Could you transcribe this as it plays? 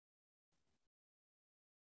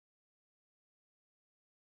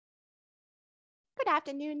Good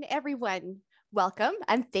afternoon, everyone. Welcome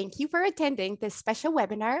and thank you for attending this special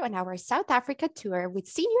webinar on our South Africa tour with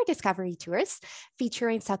Senior Discovery Tours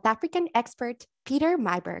featuring South African expert Pieter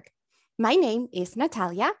Myburgh. My name is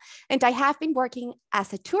Natalia, and I have been working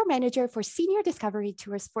as a tour manager for Senior Discovery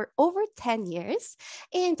Tours for over 10 years,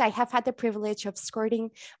 and I have had the privilege of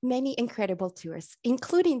escorting many incredible tours,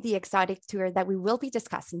 including the exotic tour that we will be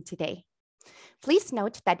discussing today. Please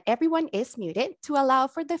note that everyone is muted to allow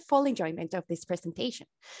for the full enjoyment of this presentation.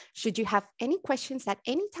 Should you have any questions at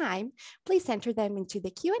any time, please enter them into the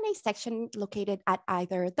Q&A section located at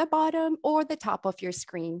either the bottom or the top of your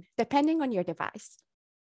screen, depending on your device.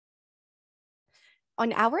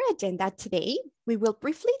 On our agenda today, we will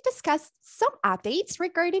briefly discuss some updates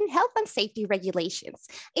regarding health and safety regulations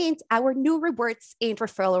and our new rewards and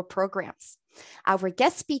referral programs. Our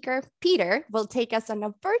guest speaker, Pieter, will take us on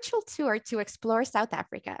a virtual tour to explore South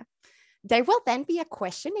Africa. There will then be a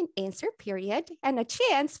question and answer period and a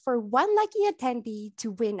chance for one lucky attendee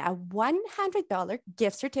to win a $100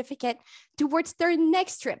 gift certificate towards their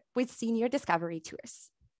next trip with Senior Discovery Tours.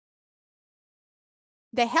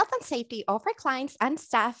 The health and safety of our clients and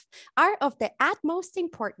staff are of the utmost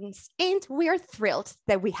importance, and we are thrilled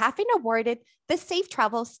that we have been awarded the Safe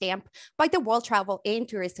Travel stamp by the World Travel and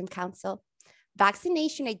Tourism Council.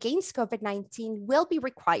 Vaccination against COVID-19 will be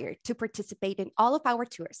required to participate in all of our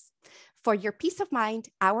tours. For your peace of mind,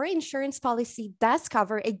 our insurance policy does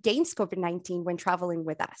cover against COVID-19 when traveling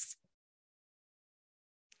with us.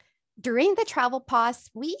 During the travel pause,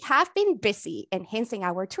 we have been busy enhancing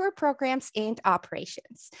our tour programs and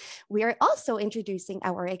operations. We are also introducing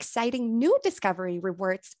our exciting new Discovery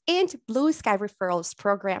Rewards and Blue Sky Referrals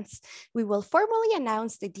programs. We will formally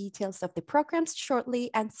announce the details of the programs shortly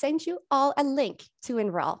and send you all a link to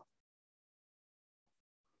enroll.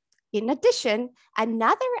 In addition,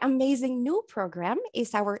 another amazing new program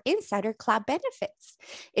is our Insider Club benefits.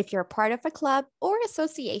 If you're part of a club or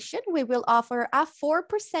association, we will offer a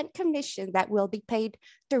 4% commission that will be paid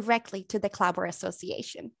directly to the club or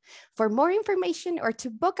association. For more information or to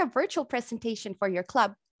book a virtual presentation for your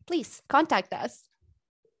club, please contact us.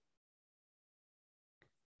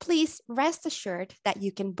 Please rest assured that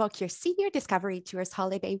you can book your Senior Discovery Tours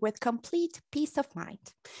holiday with complete peace of mind.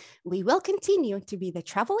 We will continue to be the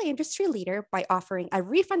travel industry leader by offering a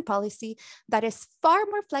refund policy that is far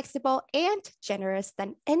more flexible and generous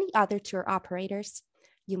than any other tour operators.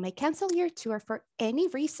 You may cancel your tour for any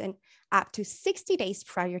reason up to 60 days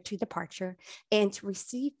prior to departure and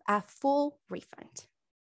receive a full refund.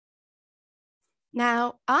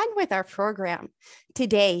 Now, on with our program.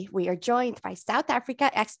 Today, we are joined by South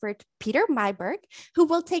Africa expert Pieter Myburgh, who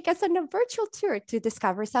will take us on a virtual tour to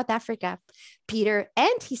discover South Africa. Pieter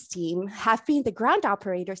and his team have been the ground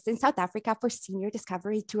operators in South Africa for Senior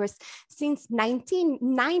Discovery Tours since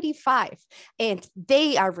 1995, and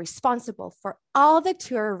they are responsible for all the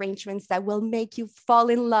tour arrangements that will make you fall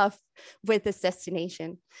in love with this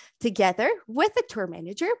destination. Together with the tour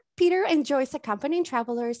manager, Pieter enjoys accompanying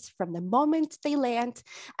travelers from the moment they land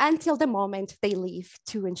until the moment they leave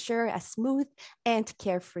to ensure a smooth and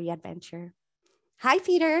carefree adventure. Hi,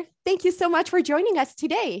 Pieter. Thank you so much for joining us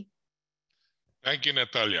today. Thank you,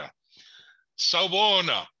 Natalia.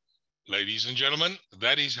 Sawubona, ladies and gentlemen.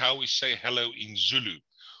 That is how we say hello in Zulu,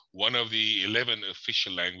 one of the 11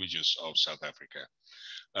 official languages of South Africa.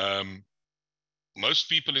 Most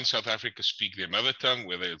people in South Africa speak their mother tongue,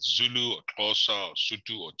 whether it's Zulu or Xhosa or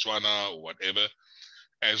Sotho or Tswana or whatever,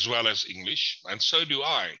 as well as English, and so do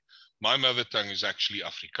I. My mother tongue is actually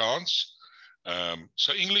Afrikaans.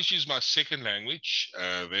 So English is my second language,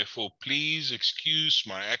 therefore please excuse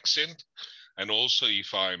my accent, and also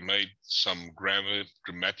if I made some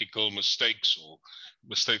grammatical mistakes or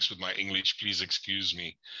mistakes with my English, please excuse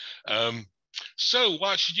me. So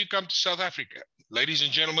why should you come to South Africa? Ladies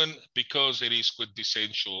and gentlemen, because it is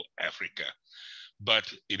quintessential Africa, but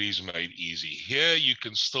it is made easy. Here you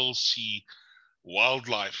can still see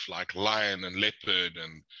wildlife like lion and leopard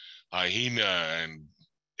and hyena and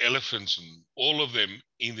elephants and all of them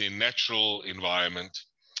in their natural environment.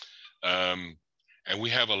 And we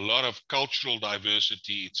have a lot of cultural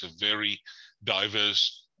diversity. It's a very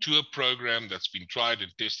diverse tour program that's been tried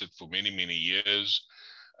and tested for many, many years.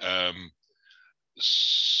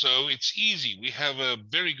 So it's easy. We have a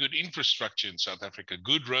very good infrastructure in South Africa,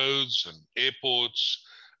 good roads and airports.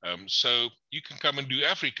 So you can come and do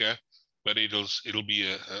Africa, but it'll be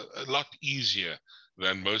a lot easier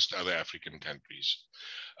than most other African countries.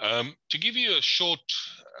 To give you a short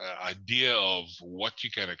idea of what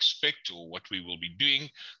you can expect or what we will be doing,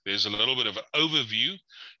 there's a little bit of an overview.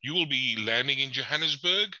 You will be landing in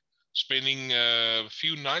Johannesburg, spending a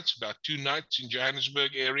few nights, about 2 nights in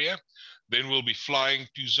Johannesburg area. Then we'll be flying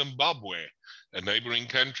to Zimbabwe, a neighboring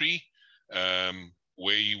country, where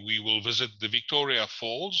we will visit the Victoria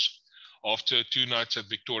Falls. After 2 nights at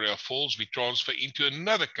Victoria Falls, we transfer into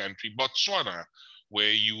another country, Botswana,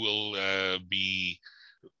 where you will be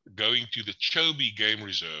going to the Chobe Game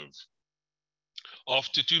Reserve.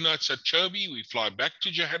 After 2 nights at Chobe, we fly back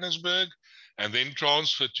to Johannesburg and then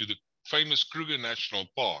transfer to the famous Kruger National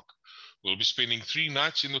Park. We'll be spending 3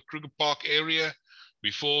 nights in the Kruger Park area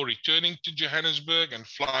before returning to Johannesburg and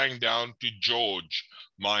flying down to George,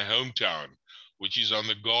 my hometown, which is on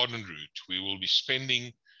the Garden Route. We will be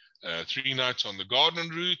spending 3 nights on the Garden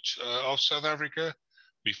Route of South Africa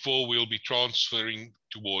before we'll be transferring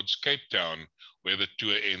towards Cape Town, where the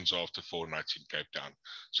tour ends after 4 nights in Cape Town.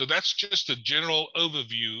 So that's just a general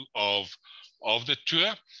overview of the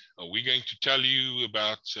tour. We're going to tell you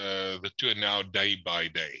about the tour now day by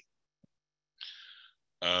day.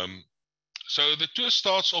 So the tour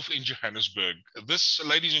starts off in Johannesburg. This,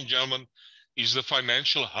 ladies and gentlemen, is the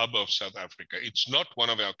financial hub of South Africa. It's not one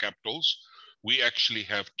of our capitals. We actually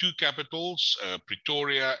have 2 capitals,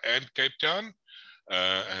 Pretoria and Cape Town.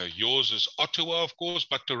 Yours is Ottawa, of course,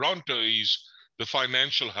 but Toronto is the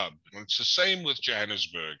financial hub. And it's the same with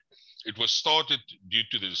Johannesburg. It was started due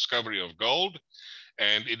to the discovery of gold,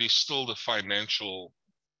 and it is still the financial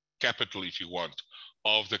capital, if you want,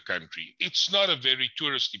 of the country. It's not a very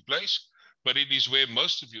touristy place, but it is where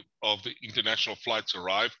most of the international flights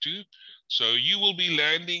arrive to. So you will be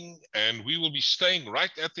landing, and we will be staying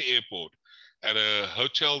right at the airport at a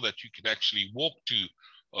hotel that you can actually walk to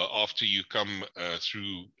after you come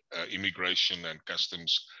through immigration and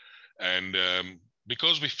customs. And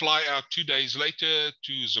because we fly out 2 days later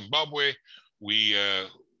to Zimbabwe, we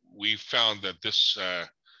found that this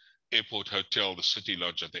airport hotel, the City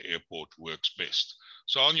Lodge at the airport, works best.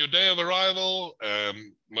 So on your day of arrival,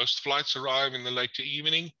 most flights arrive in the later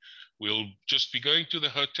evening. We'll just be going to the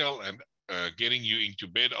hotel and getting you into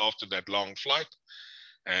bed after that long flight.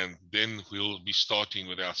 And then we'll be starting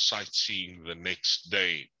with our sightseeing the next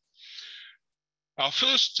day. Our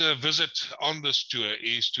first visit on this tour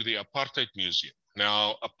is to the Apartheid Museum.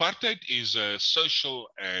 Now, apartheid is a social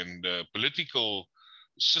and political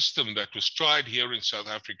system that was tried here in South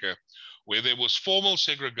Africa, where there was formal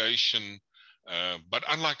segregation, but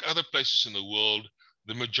unlike other places in the world,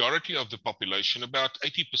 the majority of the population, about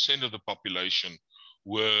 80% of the population,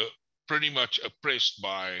 were pretty much oppressed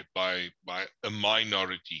by a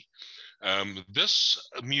minority. This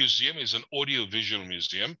museum is an audiovisual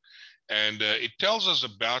museum, and it tells us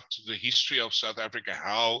about the history of South Africa,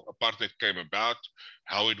 how apartheid came about,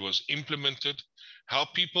 how it was implemented, how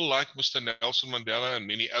people like Mr. Nelson Mandela and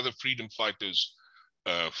many other freedom fighters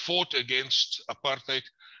fought against apartheid,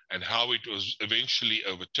 and how it was eventually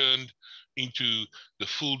overturned into the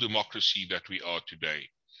full democracy that we are today.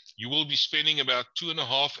 You will be spending about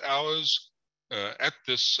 2.5 hours at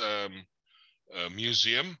this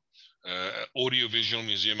museum, audiovisual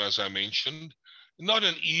museum, as I mentioned. Not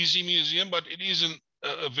an easy museum, but it is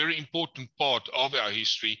a very important part of our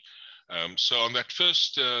history. So on that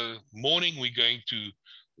first morning, we're going to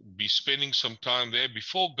be spending some time there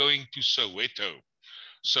before going to Soweto.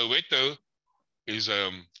 Soweto is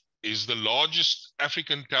the largest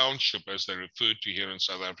African township, as they refer to here in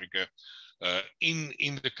South Africa,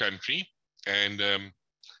 in the country. And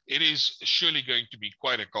it is surely going to be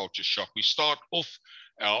quite a culture shock. We start off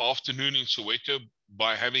our afternoon in Soweto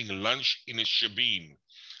by having lunch in a shebeen.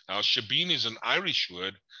 Now, shebeen is an Irish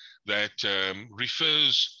word that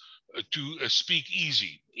refers to a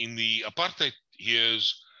speakeasy. In the apartheid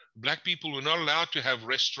years, Black people were not allowed to have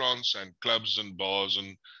restaurants and clubs and bars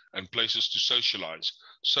and places to socialize.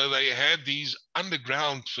 So they had these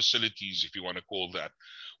underground facilities, if you want to call that,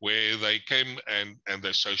 where they came and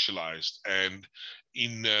they socialized. And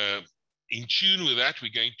in tune with that,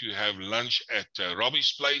 we're going to have lunch at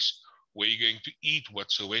Robbie's place, where you're going to eat what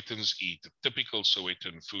Sowetans eat, typical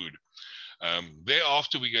Sowetan food.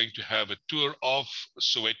 Thereafter, we're going to have a tour of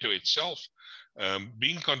Soweto itself,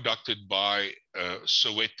 being conducted by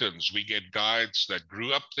Sowetans. We get guides that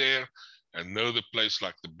grew up there and know the place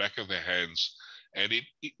like the back of their hands. And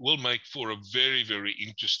it will make for a very, very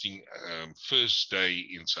interesting first day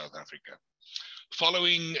in South Africa.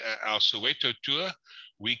 Following our Soweto tour,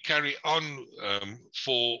 we carry on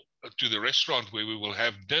to the restaurant where we will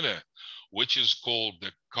have dinner, which is called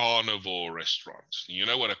the carnivore restaurant. You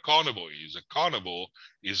know what a carnivore is? A carnivore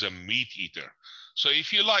is a meat eater. So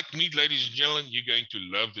if you like meat, ladies and gentlemen, you're going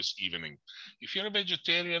to love this evening. If you're a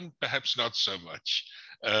vegetarian, perhaps not so much.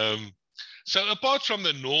 So apart from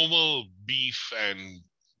the normal beef and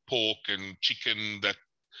pork and chicken that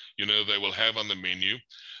they will have on the menu.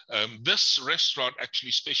 This restaurant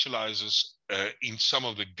actually specializes in some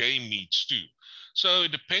of the game meats too. So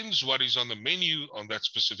it depends what is on the menu on that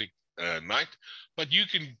specific night, but you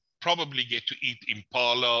can probably get to eat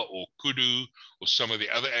impala or kudu or some of the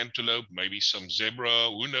other antelope, maybe some zebra,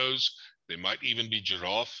 who knows? There might even be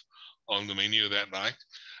giraffe on the menu that night.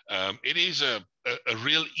 It is a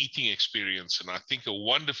real eating experience, and I think a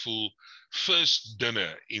wonderful first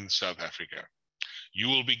dinner in South Africa. You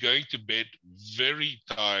will be going to bed very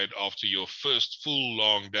tired after your first full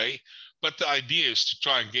long day, but the idea is to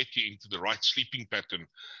try and get you into the right sleeping pattern,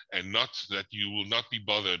 and not that you will not be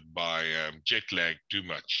bothered by jet lag too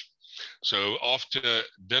much. So after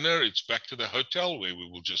dinner, it's back to the hotel where we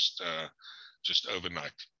will just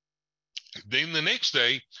overnight. Then the next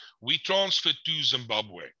day, we transfer to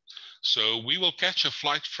Zimbabwe. So we will catch a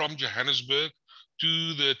flight from Johannesburg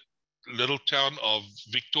to the little town of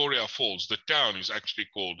Victoria Falls. The town is actually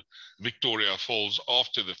called Victoria Falls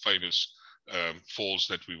after the famous falls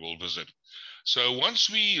that we will visit. So once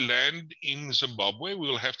we land in Zimbabwe, we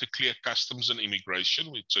will have to clear customs and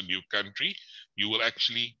immigration. It's a new country. You will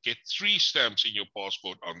actually get 3 stamps in your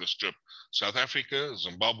passport on this trip: South Africa,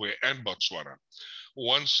 Zimbabwe, and Botswana.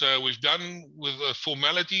 Once we've done with the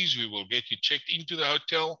formalities, we will get you checked into the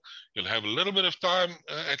hotel. You'll have a little bit of time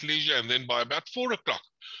at leisure, and then by about 4 o'clock,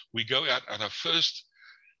 we go out on our first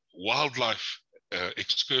wildlife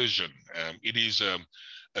excursion. It is a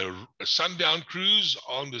sundown cruise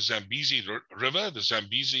on the Zambezi River. The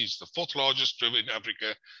Zambezi is the 4th largest river in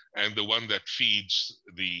Africa and the one that feeds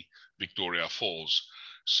the Victoria Falls.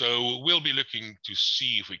 So we'll be looking to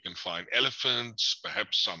see if we can find elephants,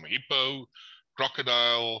 perhaps some hippo,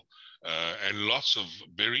 crocodile, and lots of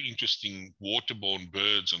very interesting waterborne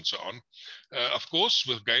birds and so on. Of course,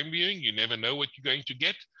 with game viewing, you never know what you're going to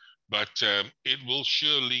get, but it will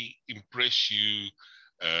surely impress you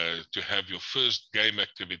to have your first game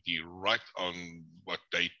activity right on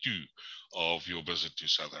day 2 of your visit to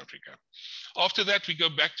South Africa. After that, we go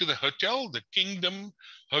back to the hotel, the Kingdom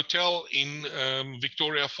Hotel in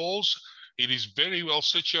Victoria Falls. It is very well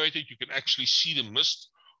situated. You can actually see the mist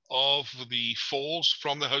of the falls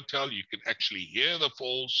from the hotel. You can actually hear the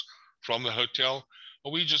falls from the hotel.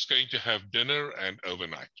 We're just going to have dinner and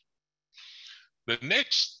overnight. The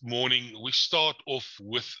next morning, we start off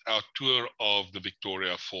with our tour of the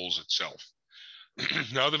Victoria Falls itself.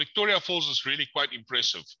 Now, the Victoria Falls is really quite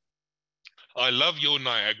impressive. I love your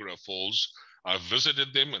Niagara Falls. I've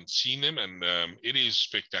visited them and seen them, and it is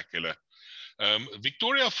spectacular.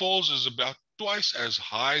 Victoria Falls is about twice as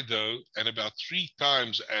high, though, and about 3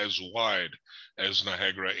 times as wide as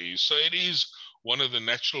Niagara is. So it is one of the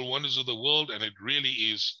natural wonders of the world, and it really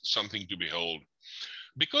is something to behold.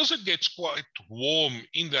 Because it gets quite warm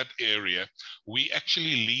in that area, we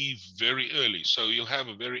actually leave very early. So you'll have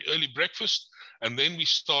a very early breakfast, and then we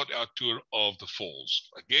start our tour of the falls.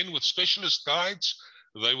 Again, with specialist guides,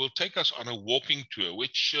 they will take us on a walking tour,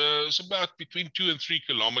 which is about between 2 and 3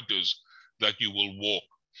 kilometers that you will walk.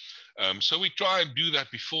 So we try and do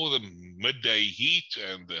that before the midday heat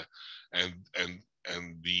and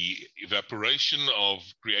the evaporation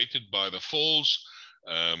created by the falls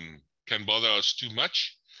can bother us too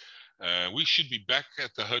much. We should be back at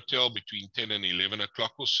the hotel between 10 and 11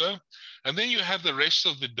 o'clock or so. And then you have the rest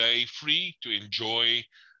of the day free to enjoy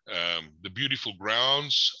the beautiful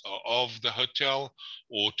grounds of the hotel,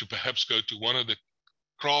 or to perhaps go to one of the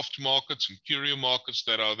craft markets and curio markets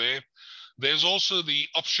that are there. There's also the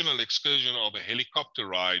optional excursion of a helicopter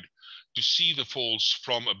ride to see the falls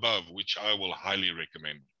from above, which I will highly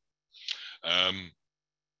recommend.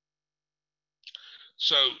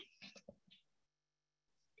 So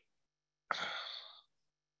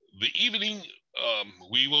the evening,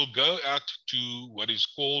 we will go out to what is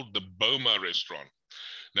called the Boma restaurant.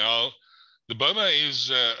 Now, the Boma is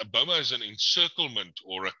an encirclement,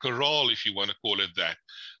 or a corral, if you want to call it that.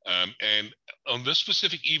 And on this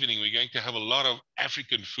specific evening, we're going to have a lot of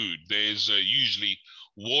African food. There's usually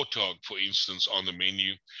warthog, for instance, on the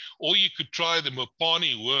menu. Or you could try the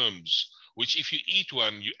Mopani worms, which if you eat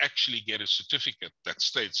one, you actually get a certificate that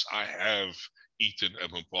states, I have eaten a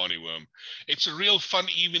Mopani worm. It's a real fun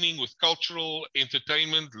evening with cultural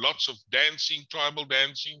entertainment, lots of dancing, tribal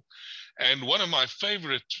dancing. And one of my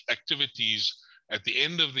favorite activities at the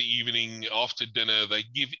end of the evening after dinner, they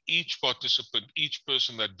give each participant, each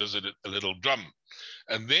person that visited, a little drum.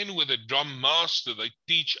 And then with a drum master, they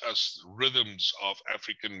teach us rhythms of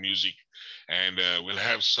African music. And we'll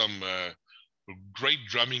have some great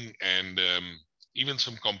drumming and even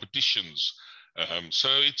some competitions. So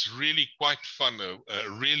it's really quite fun, a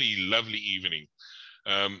really lovely evening.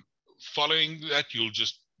 Following that, you'll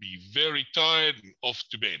just be very tired and off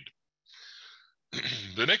to bed.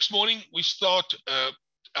 The next morning, we start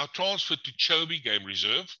our transfer to Chobe Game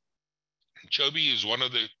Reserve. Chobe is one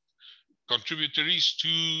of the contributaries to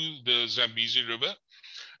the Zambezi River.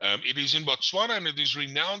 It is in Botswana, and it is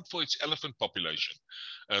renowned for its elephant population.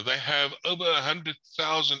 They have over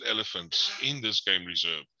 100,000 elephants in this game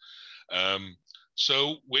reserve.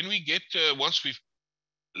 So when we get, once we've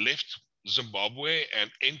left Zimbabwe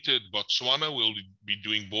and entered Botswana, we'll be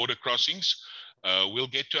doing border crossings. We'll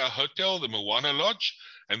get to our hotel, the Moana Lodge,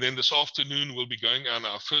 and then this afternoon we'll be going on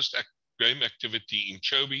our first game activity in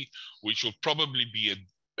Chobe, which will probably be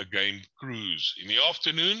a game cruise. In the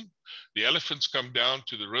afternoon, the elephants come down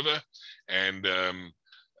to the river, and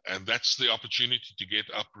that's the opportunity to get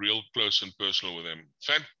up real close and personal with them.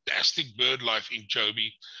 Fantastic bird life in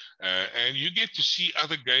Chobe, and you get to see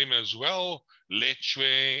other game as well,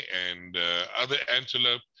 lechwe and other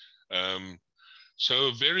antelope.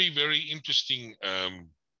 So very, very interesting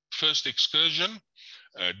first excursion.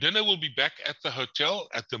 Dinner will be back at the hotel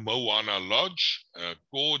at the Moana Lodge, a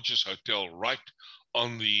gorgeous hotel right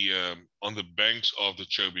on the banks of the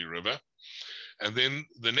Chobe River. And then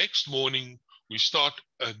the next morning, we start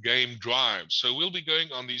a game drive. So we'll be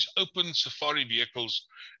going on these open safari vehicles,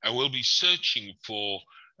 and we'll be searching for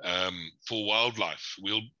wildlife.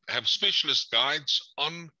 We'll have specialist guides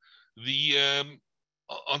on the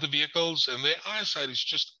vehicles, and their eyesight is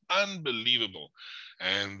just unbelievable.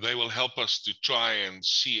 And they will help us to try and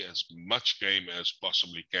see as much game as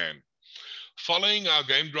possibly can. Following our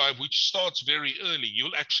game drive, which starts very early,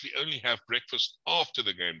 you'll actually only have breakfast after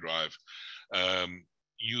the game drive.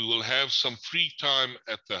 You will have some free time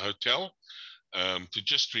at the hotel to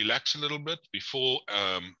just relax a little bit before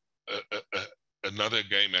another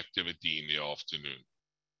game activity in the afternoon.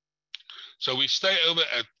 So we stay over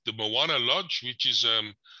at the Moana Lodge, which is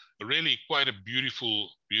really quite a beautiful,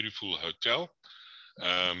 beautiful hotel.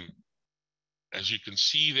 As you can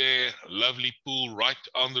see there, lovely pool right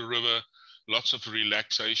on the river, lots of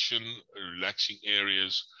relaxing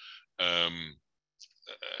areas.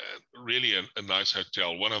 Really a nice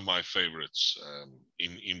hotel, one of my favorites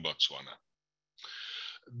in Botswana.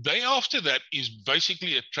 Day after that is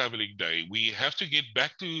basically a traveling day. We have to get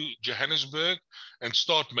back to Johannesburg and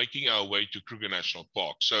start making our way to Kruger National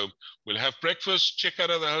Park. So we'll have breakfast, check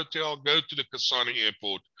out of the hotel, go to the Kasane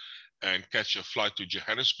Airport and catch a flight to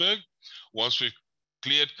Johannesburg. Once we've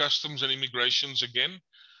cleared customs and immigrations again,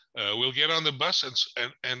 we'll get on the bus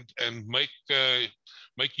and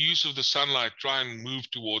make use of the sunlight, try and move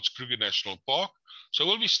towards Kruger National Park. So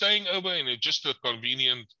we'll be staying over in just a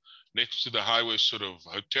convenient, next to the highway sort of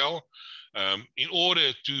hotel, in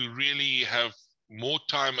order to really have more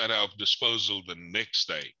time at our disposal the next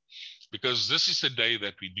day, because this is the day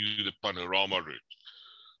that we do the panorama route.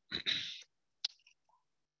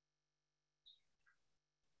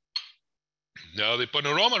 Now, the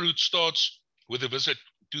panorama route starts with a visit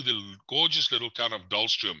to the gorgeous little town of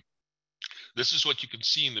Dahlstrom. This is what you can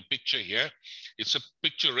see in the picture here. It's a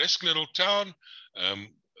picturesque little town,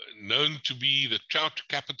 known to be the trout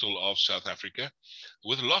capital of South Africa,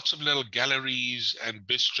 with lots of little galleries and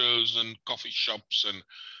bistros and coffee shops and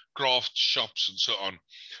craft shops and so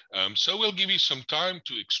on. So we'll give you some time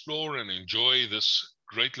to explore and enjoy this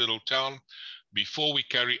great little town before we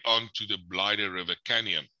carry on to the Blyde River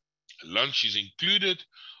Canyon. Lunch is included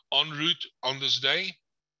en route on this day,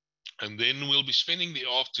 and then we'll be spending the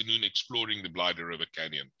afternoon exploring the Blyde River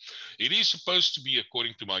Canyon. It is supposed to be,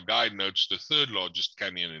 according to my guide notes, the third largest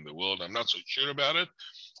canyon in the world. I'm not so sure about it,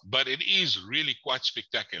 but it is really quite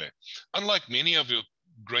spectacular. Unlike many of your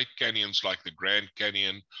great canyons like the Grand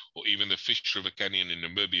Canyon or even the Fish River Canyon in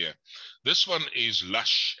Namibia, this one is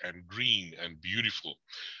lush and green and beautiful.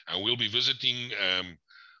 And we'll be visiting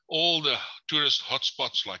all the tourist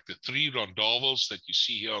hotspots like the 3 rondavels that you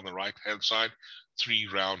see here on the right-hand side, 3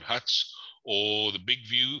 round huts, or the big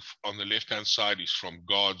view on the left-hand side is from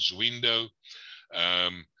God's Window.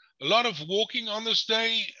 A lot of walking on this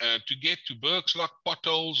day to get to Bergslock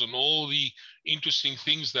potholes and all the interesting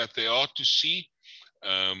things that there are to see.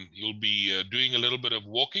 You'll be doing a little bit of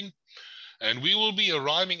walking, and we will be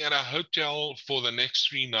arriving at our hotel for the next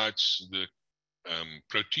 3 nights, the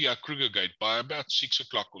Protea Kruger Gate, by about 6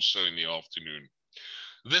 o'clock or so in the afternoon.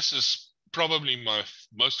 This is probably my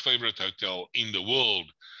most favorite hotel in the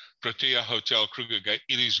world, Protea Hotel Kruger Gate.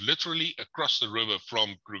 It is literally across the river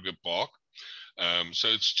from Kruger Park. So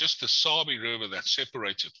it's just the Sabi River that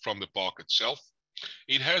separates it from the park itself.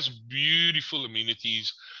 It has beautiful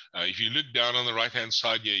amenities. If you look down on the right-hand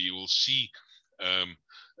side here, you will see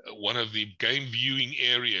one of the game viewing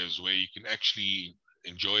areas where you can actually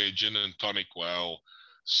enjoy a gin and tonic while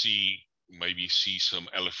see maybe see some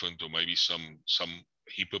elephant or maybe some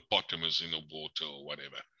hippopotamus in the water or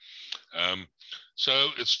whatever. So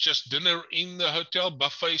it's just dinner in the hotel,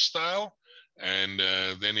 buffet style, and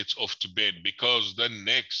then it's off to bed, because the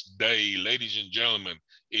next day, ladies and gentlemen,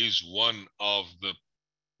 is one of the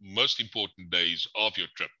most important days of your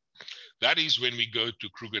trip. That is when we go to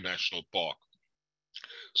Kruger National Park.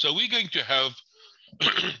 So we're going to have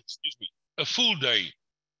excuse me, a full day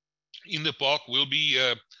in the park.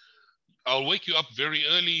 I'll wake you up very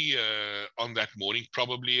early on that morning,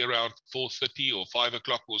 probably around 4:30 or 5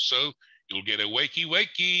 o'clock or so. You'll get a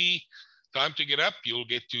wakey, time to get up. You'll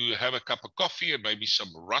get to have a cup of coffee and maybe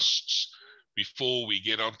some rusts before we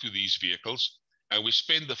get onto these vehicles. And we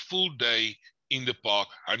spend the full day in the park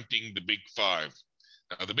hunting the big five.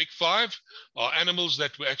 Now, the big five are animals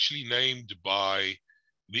that were actually named by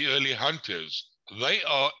the early hunters. They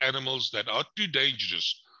are animals that are too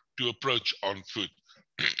dangerous to approach on foot.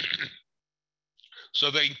 So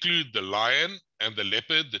they include the lion and the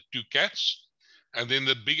leopard, the two cats, and then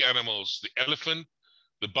the big animals, the elephant,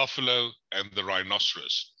 the buffalo, and the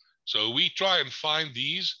rhinoceros. So we try and find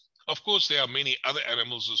these. Of course, there are many other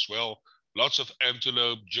animals as well, lots of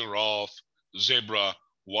antelope, giraffe, zebra,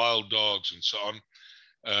 wild dogs, and so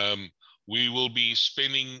on. We will be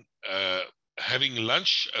spending, having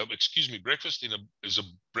lunch, breakfast is a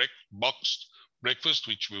boxed breakfast,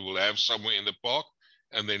 which we will have somewhere in the park.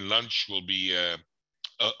 And then lunch will be a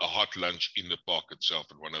hot lunch in the park itself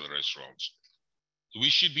at one of the restaurants. We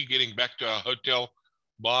should be getting back to our hotel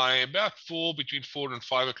by about between 4 and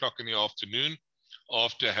 5 o'clock in the afternoon,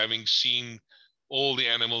 after having seen all the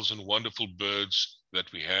animals and wonderful birds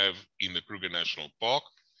that we have in the Kruger National Park.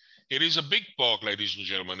 It is a big park, ladies and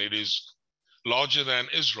gentlemen. It is larger than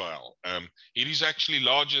Israel. It is actually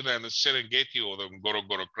larger than the Serengeti or the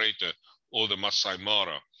Ngorongoro Crater or the Masai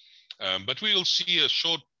Mara. But we will see a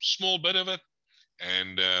small bit of it.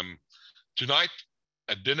 And tonight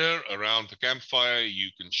at dinner around the campfire, you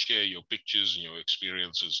can share your pictures and your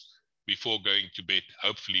experiences before going to bed,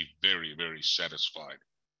 hopefully very, very satisfied.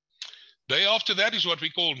 Day after that is what we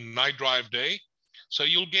call night drive day. So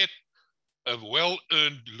you'll get a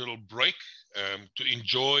well-earned little break to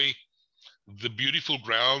enjoy the beautiful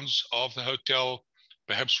grounds of the hotel,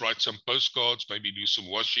 perhaps write some postcards, maybe do some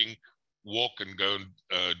washing, walk and go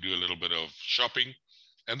and do a little bit of shopping.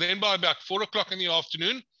 And then by about 4 o'clock in the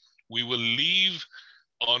afternoon, we will leave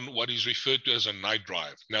on what is referred to as a night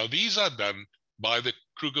drive. Now, these are done by the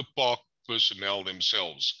Kruger Park personnel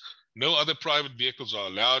themselves. No other private vehicles are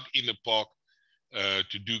allowed in the park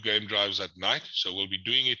to do game drives at night. So we'll be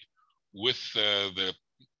doing it with the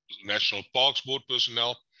National Parks Board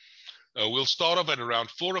personnel. We'll start off at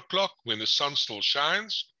around 4 o'clock when the sun still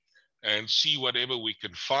shines and see whatever we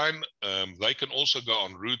can find. They can also go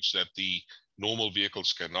on routes that the normal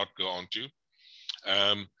vehicles cannot go onto.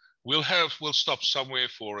 We'll stop somewhere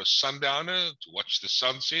for a sundowner to watch the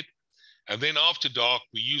sunset. And then after dark,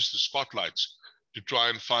 we use the spotlights to try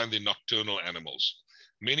and find the nocturnal animals.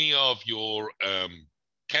 Many of your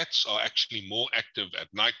cats are actually more active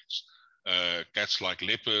at night. Cats like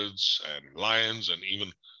leopards and lions, and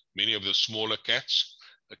even many of the smaller cats,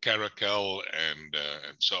 the caracal and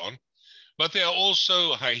so on. But there are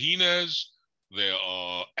also hyenas, there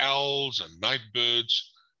are owls and night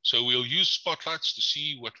birds. So we'll use spotlights to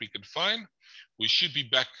see what we can find. We should be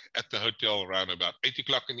back at the hotel around about 8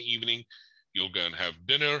 o'clock in the evening. You'll go and have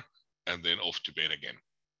dinner and then off to bed again.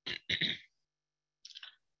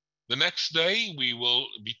 The next day, we will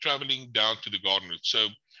be traveling down to the garden route. So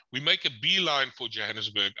we make a beeline for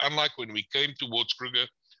Johannesburg. Unlike when we came towards Kruger,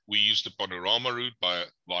 we used the panorama route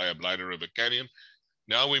via Blyde River Canyon.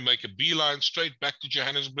 Now we make a beeline straight back to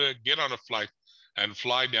Johannesburg, get on a flight, and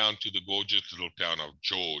fly down to the gorgeous little town of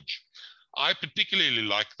George. I particularly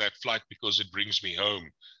like that flight because it brings me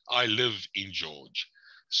home. I live in George.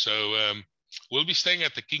 So we'll be staying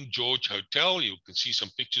at the King George Hotel. You can see some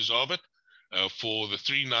pictures of it for the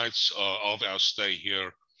 3 nights of our stay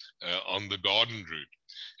here on the garden route.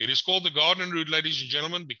 It is called the garden route, ladies and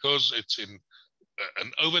gentlemen, because it's in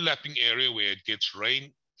an overlapping area where it gets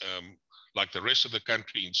rain like the rest of the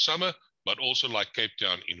country in summer, but also like Cape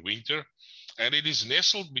Town in winter. And it is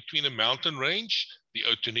nestled between a mountain range, the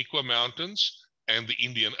Outeniqua Mountains, and the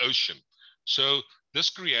Indian Ocean. So this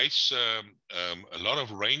creates a lot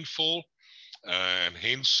of rainfall, and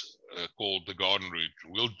hence called the garden route.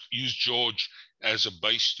 We'll use George as a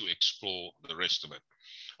base to explore the rest of it.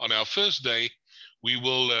 On our first day, we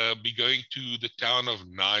will be going to the town of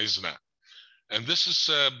Knysna. And this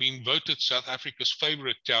has been voted South Africa's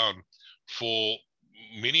favorite town for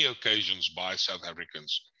many occasions by South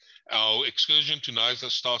Africans. Our excursion to Knysna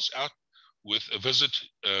starts out with a visit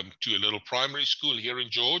to a little primary school here in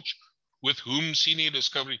George, with whom Senior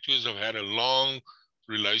Discovery Tours have had a long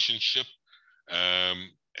relationship.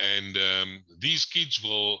 These kids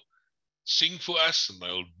will sing for us and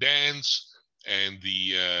they'll dance, and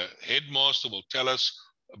the headmaster will tell us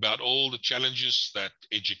about all the challenges that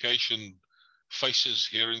education faces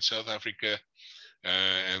here in South Africa,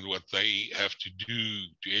 and what they have to do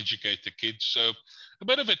to educate the kids. So a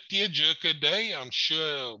bit of a tearjerker day. I'm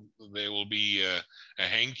sure there will be a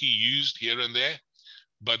hanky used here and there,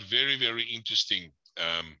 but very, very interesting.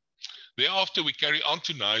 Thereafter, we carry on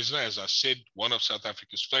to Knysna, as I said, one of South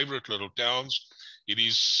Africa's favorite little towns. It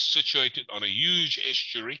is situated on a huge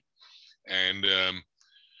estuary, and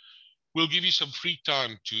we'll give you some free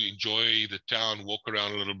time to enjoy the town, walk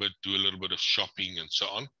around a little bit, do a little bit of shopping and so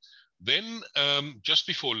on. Then, just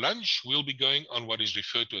before lunch, we'll be going on what is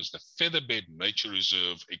referred to as the Featherbed Nature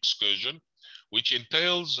Reserve excursion, which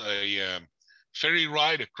entails a ferry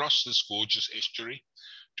ride across this gorgeous estuary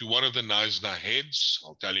to one of the Knysna heads.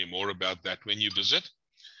 I'll tell you more about that when you visit.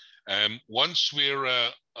 Once we're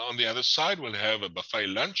on the other side, we'll have a buffet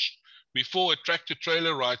lunch before a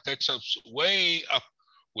tractor-trailer ride takes us way up,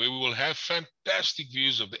 where we will have fantastic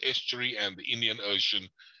views of the estuary and the Indian Ocean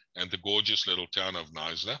and the gorgeous little town of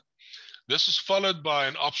Knysna. This is followed by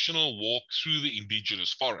an optional walk through the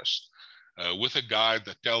indigenous forest with a guide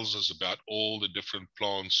that tells us about all the different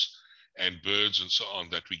plants and birds and so on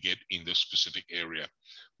that we get in this specific area.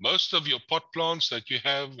 Most of your pot plants that you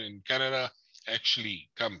have in Canada actually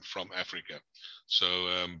come from Africa. So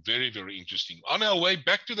very, very interesting. On our way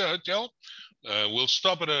back to the hotel, we'll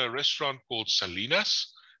stop at a restaurant called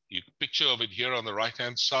Salinas. You can picture of it here on the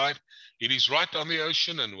right-hand side. It is right on the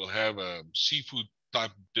ocean, and we'll have a seafood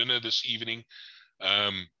type dinner this evening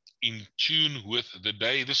in tune with the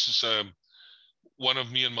day. This is one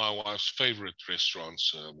of me and my wife's favorite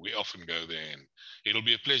restaurants. We often go there, and it'll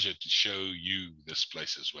be a pleasure to show you this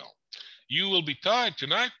place as well. You will be tired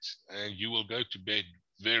tonight, and you will go to bed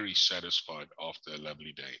very satisfied after a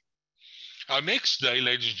lovely day. Our next day,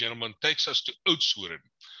 ladies and gentlemen, takes us to Oudtshoorn.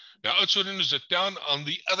 Now, Oudtshoorn is a town on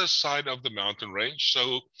the other side of the mountain range.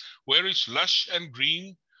 So where it's lush and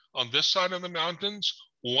green on this side of the mountains,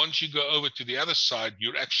 once you go over to the other side,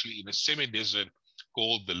 you're actually in a semi-desert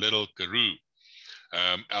called the Little Karoo.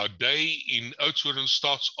 Our day in Oudtshoorn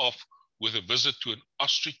starts off with a visit to an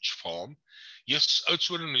ostrich farm. Yes,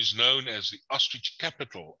 Oudtshoorn is known as the ostrich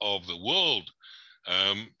capital of the world.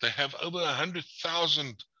 They have over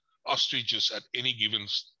 100,000 ostriches at any given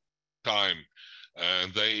time.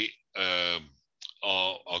 They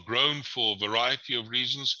are grown for a variety of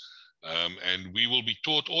reasons, and we will be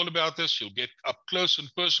taught all about this. You'll get up close and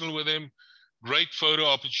personal with them. Great photo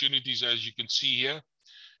opportunities, as you can see here.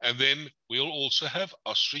 And then we'll also have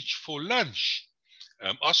ostrich for lunch.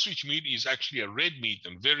 Ostrich meat is actually a red meat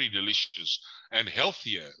and very delicious and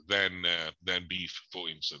healthier than beef, for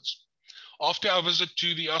instance. After our visit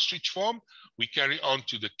to the ostrich farm, we carry on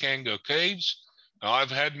to the Kango Caves. Now, I've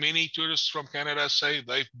had many tourists from Canada say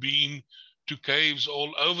they've been to caves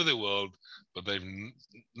all over the world, but they've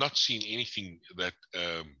not seen anything that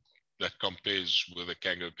that compares with the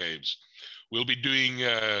Kango Caves. We'll be doing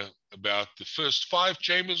about the first 5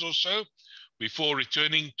 chambers or so before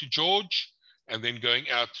returning to George, and then going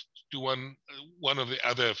out to one of the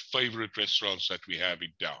other favorite restaurants that we have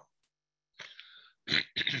in town.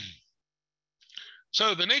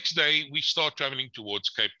 So the next day, we start traveling towards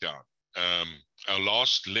Cape Town. Our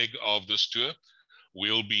last leg of this tour,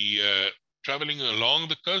 we'll be traveling along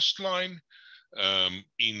the coastline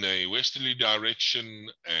in a westerly direction,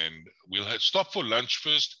 and we'll stop for lunch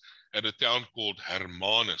first at a town called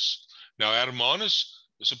Hermanus. Now, Hermanus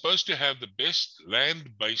is supposed to have the best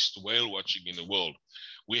land-based whale watching in the world.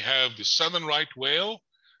 We have the southern right whale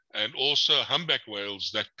and also humpback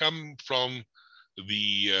whales that come from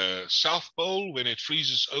the South Pole when it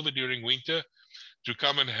freezes over during winter to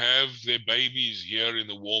come and have their babies here in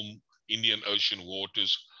the warm Indian Ocean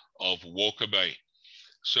waters of Walker Bay.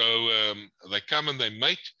 So they come and they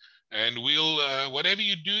mate, and we'll, whatever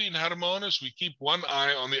you do in Hermanus, we keep one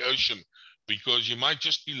eye on the ocean, because you might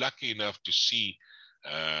just be lucky enough to see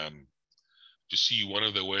one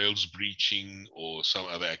of the whales breaching or some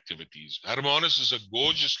other activities. Hermanus is a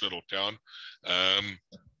gorgeous little town,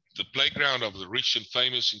 the playground of the rich and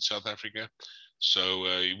famous in South Africa. So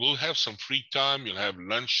you will have some free time. You'll have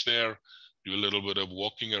lunch there, do a little bit of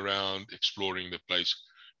walking around, exploring the place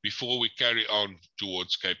before we carry on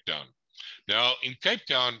towards Cape Town. Now, in Cape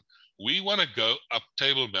Town, we want to go up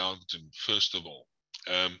Table Mountain first of all.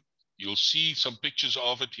 You'll see some pictures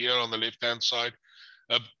of it here on the left-hand side.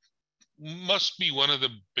 Must be one of the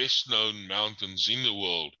best-known mountains in the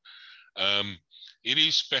world. It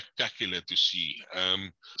is spectacular to see.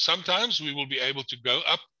 Sometimes we will be able to go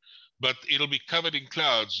up, but it'll be covered in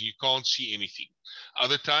clouds. You can't see anything.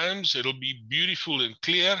 Other times it'll be beautiful and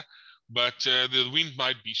clear, but the wind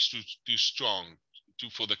might be too strong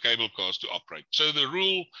for the cable cars to operate. So the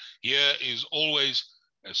rule here is always,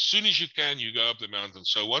 as soon as you can, you go up the mountain.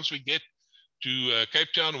 So once we get to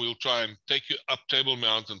Cape Town, we'll try and take you up Table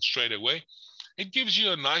Mountain straight away. It gives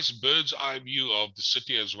you a nice bird's eye view of the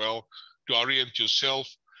city as well, to orient yourself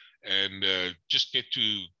and just get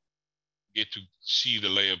to see the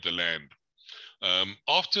lay of the land.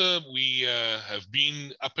 After we have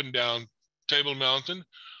been up and down Table Mountain,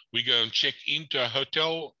 we go and check into a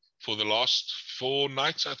hotel for the last 4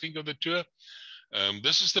 nights, I think, of the tour.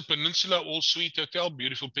 This is the Peninsula All Suite Hotel.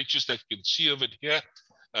 Beautiful pictures that you can see of it here.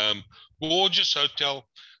 Gorgeous hotel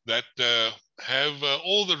that have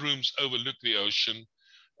all the rooms overlook the ocean,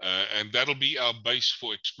 and that'll be our base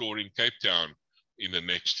for exploring Cape Town in the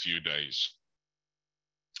next few days.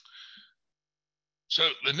 So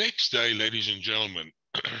the next day, ladies and gentlemen,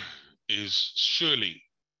 is surely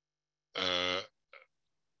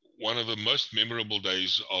one of the most memorable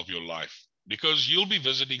days of your life, because you'll be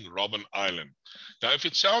visiting Robben Island. Now, if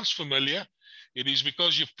it sounds familiar, it is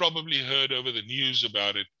because you've probably heard over the news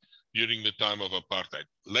about it during the time of apartheid.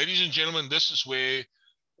 Ladies and gentlemen, this is where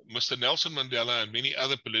Mr. Nelson Mandela and many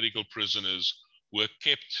other political prisoners were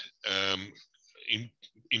kept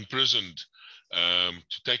imprisoned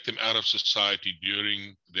to take them out of society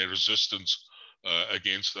during their resistance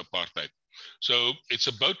against apartheid. So it's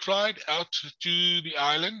a boat ride out to the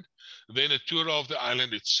island, then a tour of the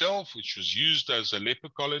island itself, which was used as a leper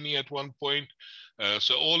colony at one point.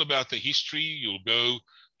 So all about the history. You'll go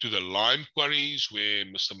to the lime quarries where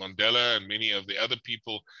Mr. Mandela and many of the other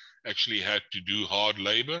people actually had to do hard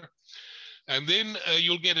labor. And then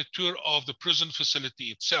you'll get a tour of the prison facility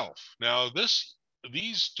itself. Now,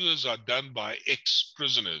 these tours are done by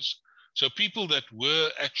ex-prisoners. So people that were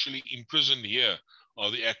actually imprisoned here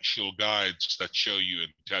are the actual guides that show you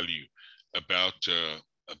and tell you about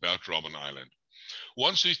Robben Island.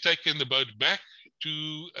 Once we've taken the boat back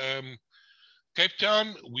to Cape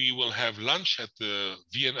Town, we will have lunch at the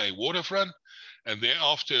V&A waterfront, and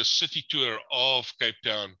thereafter a city tour of Cape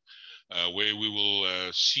Town, where we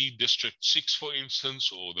will see District 6, for instance,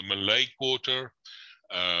 or the Malay Quarter.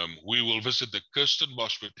 We will visit the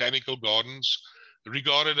Kirstenbosch Botanical Gardens,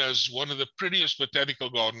 regarded as one of the prettiest botanical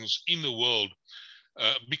gardens in the world.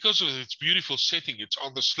 Because of its beautiful setting, it's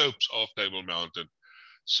on the slopes of Table Mountain.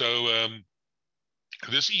 So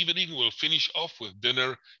this evening we'll finish off with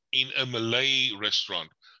dinner in a Malay restaurant.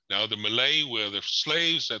 Now, the Malay were the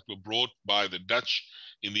slaves that were brought by the Dutch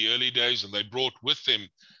in the early days, and they brought with them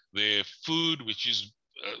their food, which is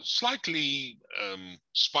slightly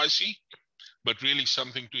spicy, but really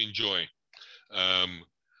something to enjoy.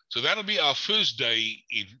 So that'll be our first day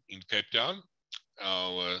in Cape Town.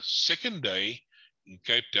 Our second day in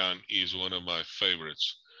Cape Town is one of my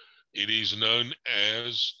favorites. It is known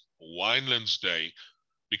as Winelands Day,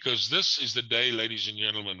 because this is the day, ladies and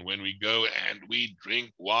gentlemen, when we go and we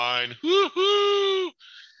drink wine. Woo-hoo!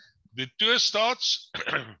 The tour starts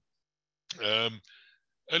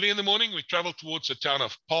early in the morning. We travel towards the town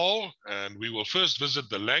of Paarl, and we will first visit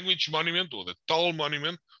the Language Monument, or the Taal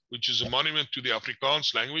Monument, which is a monument to the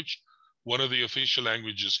Afrikaans language, one of the official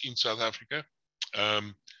languages in South Africa.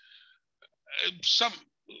 Some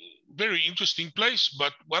very interesting place,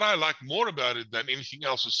 but what I like more about it than anything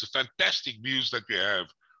else is the fantastic views that we have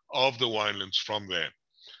of the winelands from there.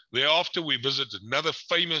 Thereafter, we visit another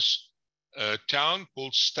famous town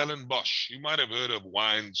called Stellenbosch. You might have heard of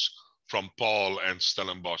wines from Paarl and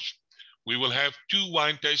Stellenbosch. We will have 2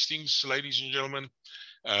 wine tastings, ladies and gentlemen,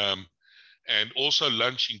 and also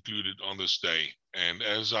lunch included on this day. And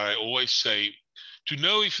as I always say, to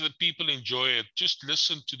know if the people enjoy it, just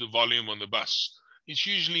listen to the volume on the bus. It's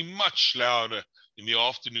usually much louder in the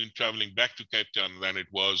afternoon traveling back to Cape Town than it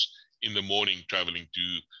was in the morning traveling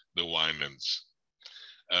to the winelands.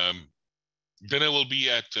 Dinner will be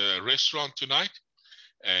at a restaurant tonight,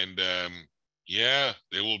 and yeah,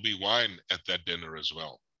 there will be wine at that dinner as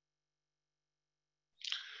well.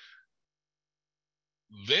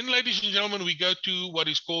 Then, ladies and gentlemen, we go to what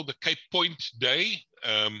is called the Cape Point Day.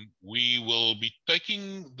 We will be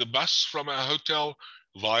taking the bus from our hotel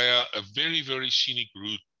via a very, very scenic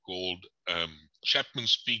route called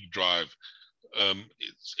Chapman's Peak Drive.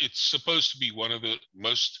 It's supposed to be one of the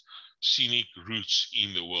most scenic routes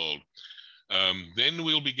in the world. Then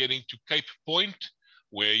we'll be getting to Cape Point,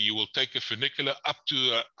 where you will take a funicular up to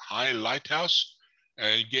a high lighthouse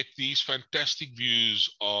and get these fantastic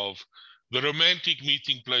views of the romantic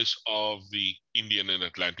meeting place of the Indian and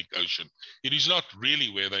Atlantic Ocean. It is not really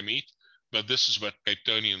where they meet, but this is what Cape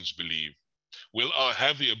Townians believe. We'll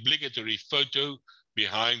have the obligatory photo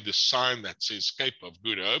behind the sign that says Cape of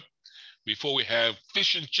Good Hope before we have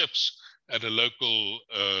fish and chips at a local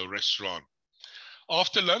restaurant.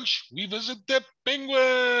 After lunch, we visit the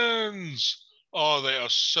penguins. Oh, they are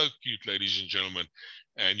so cute, ladies and gentlemen.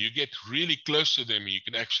 And you get really close to them. And you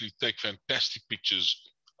can actually take fantastic pictures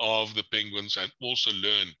of the penguins and also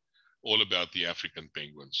learn all about the African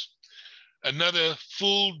penguins. Another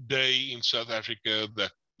full day in South Africa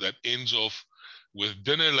that ends off with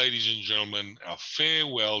dinner, ladies and gentlemen, our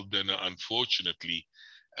farewell dinner, unfortunately,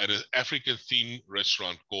 at an African-themed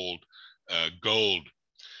restaurant called Gold.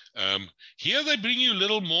 Here they bring you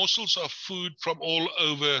little morsels of food from all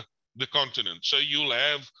over the continent. So you'll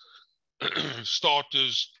have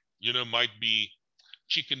starters, might be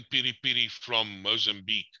chicken piri piri from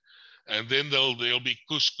Mozambique, and then there'll be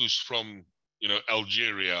couscous from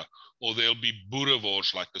Algeria, or there'll be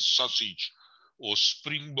boerewors like a sausage, or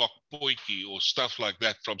springbok potjie, or stuff like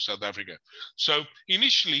that from South Africa. So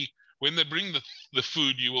initially, when they bring the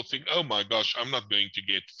food, you will think, oh my gosh, I'm not going to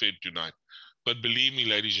get fed tonight. But believe me,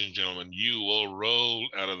 ladies and gentlemen, you will roll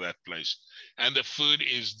out of that place. And the food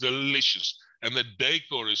is delicious. And the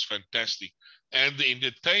decor is fantastic. And the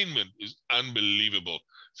entertainment is unbelievable.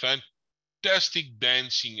 Fantastic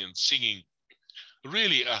dancing and singing.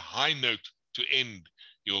 Really a high note to end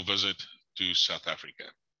your visit to South Africa.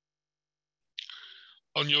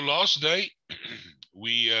 On your last day,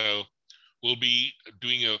 we will be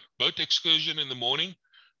doing a boat excursion in the morning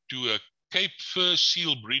to a Cape fur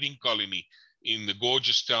seal breeding colony in the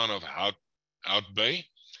gorgeous town of Hout Bay.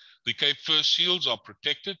 The Cape fur seals are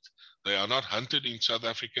protected. They are not hunted in South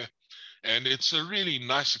Africa. And it's a really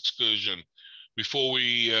nice excursion before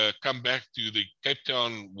we come back to the Cape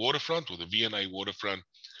Town waterfront, or the V&A waterfront,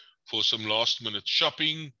 for some last minute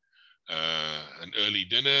shopping, an early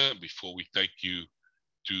dinner before we take you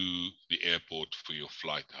to the airport for your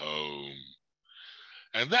flight home.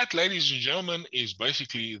 And that, ladies and gentlemen, is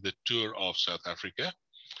basically the tour of South Africa.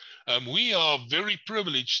 We are very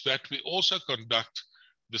privileged that we also conduct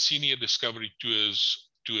the senior discovery tours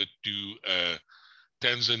to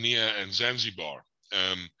Tanzania and Zanzibar.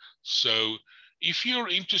 So if you're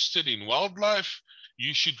interested in wildlife,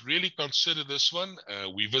 you should really consider this one.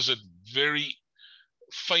 We visit very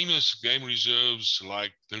famous game reserves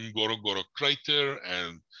like the Ngorongoro Crater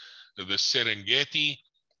and the Serengeti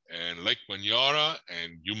and Lake Manyara,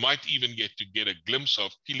 and you might even get a glimpse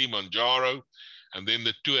of Kilimanjaro. And then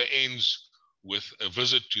the tour ends with a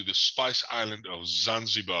visit to the Spice Island of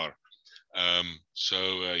Zanzibar.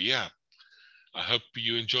 Yeah, I hope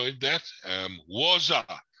you enjoyed that. Woza,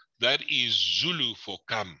 that is Zulu for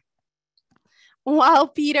come. Wow,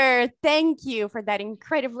 Pieter, thank you for that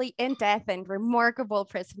incredibly in-depth and remarkable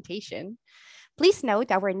presentation. Please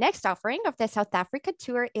note our next offering of the South Africa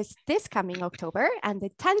tour is this coming October, and the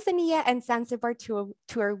Tanzania and Zanzibar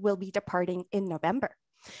tour will be departing in November.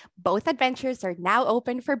 Both adventures are now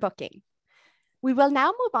open for booking. We will now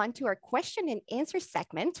move on to our question and answer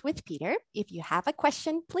segment with Pieter. If you have a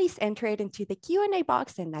question, please enter it into the Q&A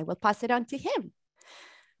box and I will pass it on to him.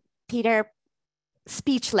 Pieter,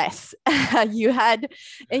 speechless. You had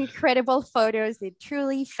incredible photos. It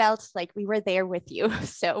truly felt like we were there with you.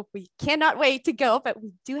 So we cannot wait to go, but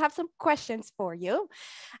we do have some questions for you.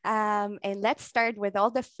 And let's start with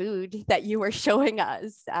all the food that you were showing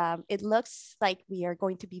us. It looks like we are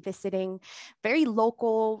going to be visiting very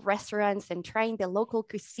local restaurants and trying the local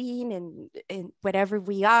cuisine, and whatever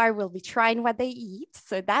we are, we'll be trying what they eat.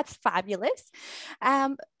 So that's fabulous.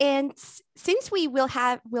 And since we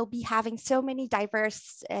will be having so many diverse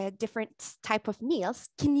different type of meals,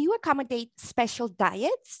 can you accommodate special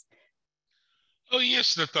diets? Oh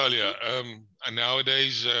yes, Natalia. And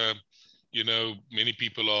nowadays, many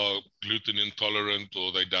people are gluten intolerant,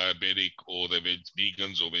 or they're diabetic, or they're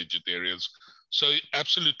vegans or vegetarians. So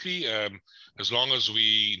absolutely, as long as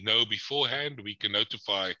we know beforehand, we can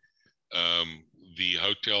notify the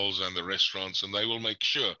hotels and the restaurants, and they will make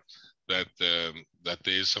sure that that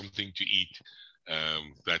there's something to eat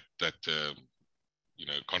that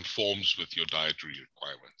conforms with your dietary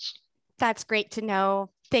requirements. That's great to know.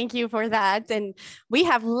 Thank you for that. And we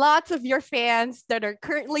have lots of your fans that are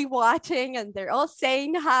currently watching, and they're all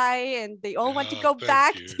saying hi, and they all want to go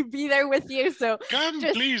back to be there with you. So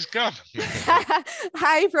please come.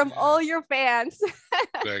 Hi from all your fans.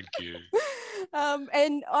 Thank you.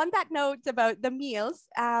 And on that note about the meals,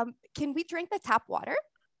 can we drink the tap water?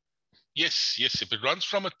 Yes, yes. If it runs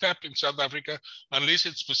from a tap in South Africa, unless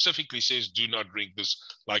it specifically says do not drink this,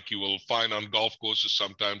 like you will find on golf courses,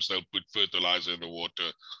 sometimes they'll put fertilizer in the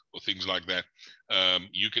water or things like that.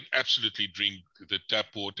 You can absolutely drink the tap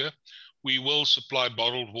water. We will supply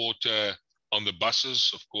bottled water on the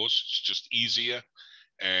buses, of course. It's just easier.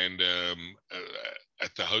 And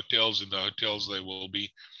at the hotels, in the hotels, they will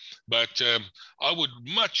be. But I would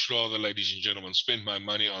much rather, ladies and gentlemen, spend my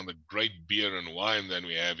money on the great beer and wine than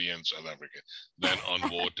we have here in South Africa than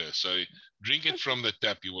on water. So drink it from the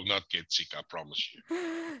tap. You will not get sick, I promise you.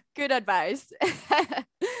 Good advice.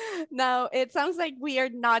 Now, it sounds like we are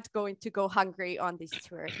not going to go hungry on this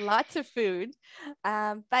tour. Lots of food.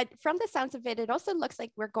 But from the sounds of it, it also looks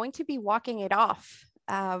like we're going to be walking it off.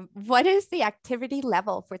 What is the activity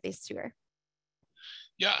level for this tour?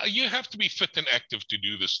 Yeah, you have to be fit and active to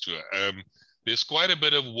do this tour. There's quite a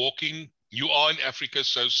bit of walking. You are in Africa,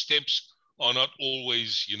 so steps are not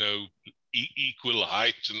always, equal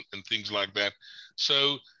height and things like that.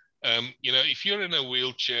 So, if you're in a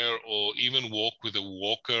wheelchair or even walk with a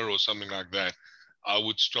walker or something like that, I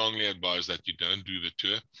would strongly advise that you don't do the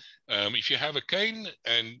tour. If you have a cane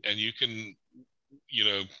and you can,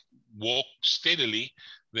 walk steadily,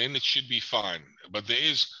 then it should be fine. But there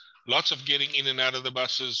is lots of getting in and out of the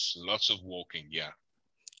buses, lots of walking, yeah.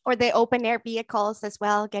 Or the open air vehicles as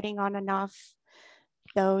well, getting on and off.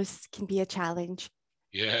 Those can be a challenge.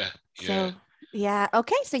 Yeah, So, yeah.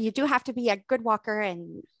 Okay. So you do have to be a good walker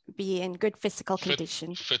and be in good physical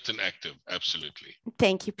condition. Fit and active, absolutely.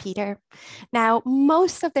 Thank you, Pieter. Now,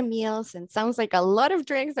 most of the meals and sounds like a lot of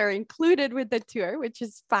drinks are included with the tour, which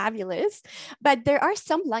is fabulous. But there are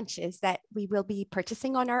some lunches that we will be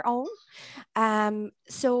purchasing on our own.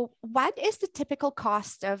 So what is the typical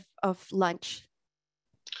cost of lunch?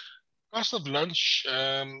 Cost of lunch,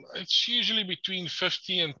 it's usually between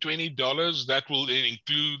 $50 and $20. That will then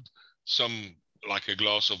include some, like a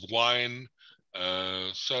glass of wine.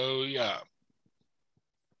 So, yeah.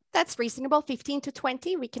 That's reasonable, 15 to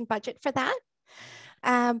 20. We can budget for that.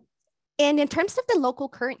 And in terms of the local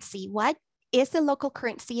currency, what is the local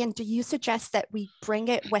currency? And do you suggest that we bring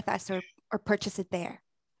it with us or purchase it there?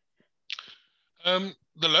 The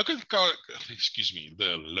local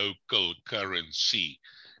currency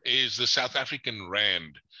is the South African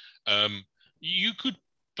rand. You could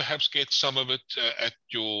perhaps get some of it at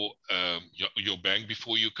your bank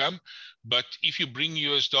before you come, but if you bring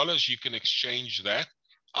US dollars, you can exchange that.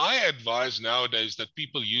 I advise nowadays that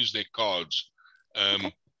people use their cards.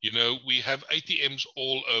 Okay. We have ATMs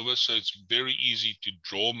all over, so it's very easy to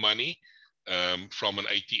draw money from an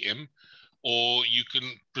ATM. Or you can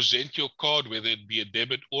present your card, whether it be a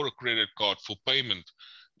debit or a credit card, for payment.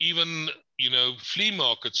 Even, flea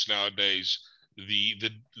markets nowadays,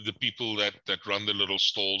 the people that run the little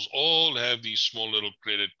stalls all have these small little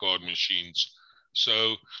credit card machines.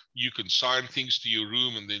 So you can sign things to your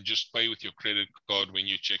room and then just pay with your credit card when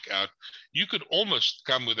you check out. You could almost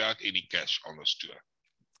come without any cash on this tour.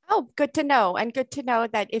 Oh, good to know. And good to know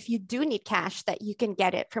that if you do need cash, that you can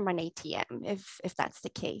get it from an ATM if that's the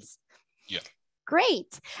case. Yeah.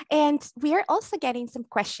 Great. And we are also getting some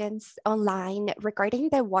questions online regarding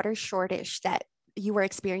the water shortage that you were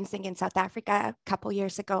experiencing in South Africa a couple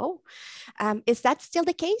years ago. Is that still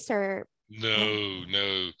the case or?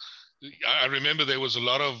 No. I remember there was a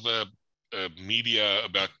lot of media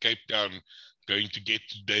about Cape Town going to get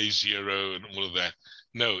to day zero and all of that.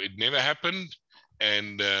 No, it never happened,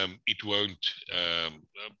 and it won't.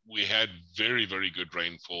 We had very, very good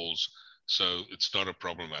rainfalls, so it's not a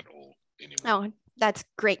problem at all anymore. Oh, that's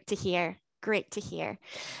great to hear. Great to hear.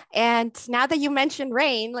 And now that you mentioned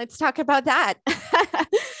rain, let's talk about that.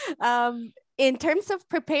 In terms of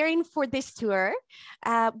preparing for this tour,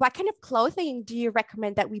 what kind of clothing do you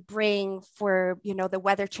recommend that we bring for, the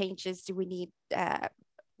weather changes? Do we need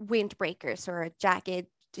windbreakers or a jacket?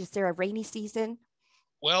 Is there a rainy season?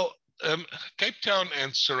 Well, Cape Town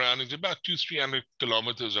and surroundings, about 200-300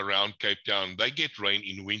 kilometers around Cape Town, they get rain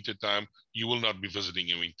in wintertime. You will not be visiting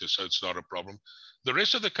in winter, so it's not a problem. The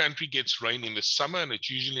rest of the country gets rain in the summer, and it's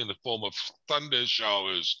usually in the form of thunder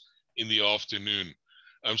showers in the afternoon.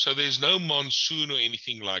 So there's no monsoon or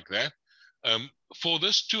anything like that. For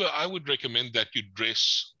this tour, I would recommend that you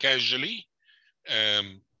dress casually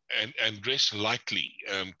and dress lightly.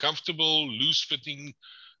 Comfortable, loose-fitting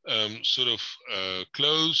sort of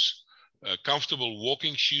clothes, comfortable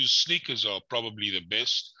walking shoes. Sneakers are probably the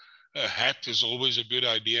best. A hat is always a good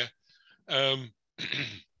idea.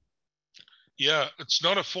 Yeah, it's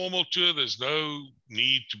not a formal tour. There's no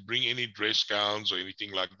need to bring any dress gowns or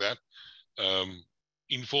anything like that.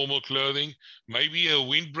 Informal clothing, maybe a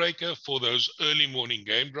windbreaker for those early morning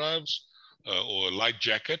game drives, or a light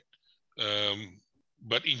jacket.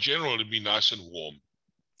 But in general, it'd be nice and warm.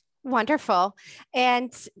 Wonderful.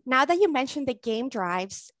 And now that you mentioned the game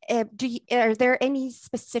drives, are there any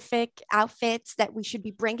specific outfits that we should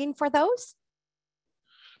be bringing for those?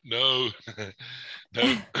 No,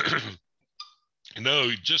 no,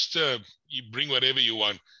 no, just you bring whatever you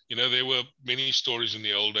want. You know, there were many stories in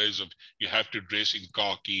the old days of you have to dress in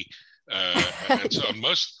khaki and so on.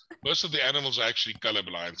 Most of the animals are actually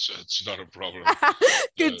colorblind, so it's not a problem.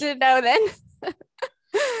 Good to know then.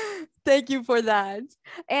 Thank you for that.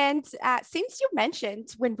 And since you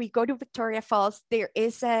mentioned when we go to Victoria Falls, there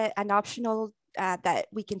is an optional that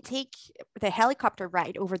we can take the helicopter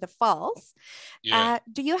ride over the falls. Yeah.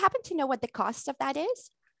 Do you happen to know what the cost of that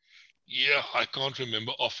is? Yeah, I can't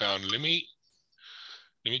remember offhand. Let me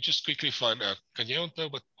just quickly find out. Kan jy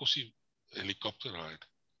onthou wat kos die helikopter ride?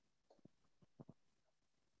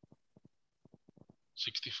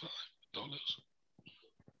 $65.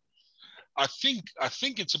 I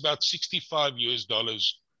think it's about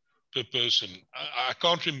 $65 per person. I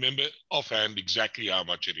can't remember offhand exactly how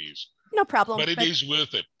much it is. No problem. But it is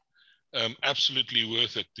worth it. Absolutely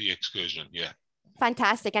worth it, the excursion. Yeah.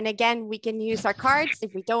 Fantastic. And again, we can use our cards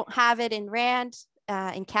if we don't have it in Rand,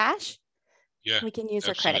 in cash. Yeah. We can use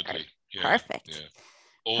our credit card. Yeah, perfect. Yeah.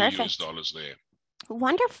 All Perfect. US dollars there.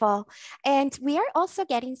 Wonderful. And we are also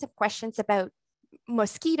getting some questions about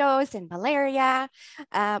mosquitoes and malaria.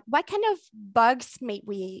 What kind of bugs may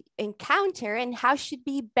we encounter and how should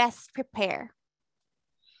we best prepare?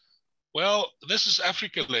 Well, this is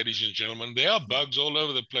Africa, ladies and gentlemen. There are bugs all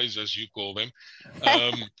over the place, as you call them.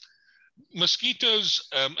 Mosquitoes,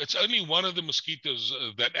 it's only one of the mosquitoes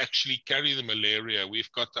that actually carry the malaria.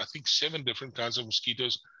 We've got, I think, 7 different kinds of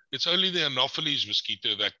mosquitoes. It's only the Anopheles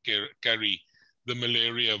mosquito that carry the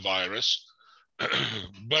malaria virus.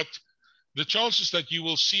 But the chances that you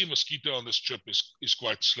will see a mosquito on this trip is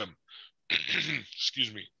quite slim.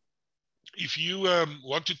 Excuse me. If you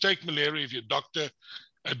want to take malaria, if your doctor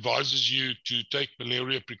advises you to take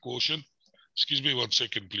malaria precaution, excuse me 1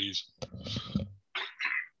 second, please.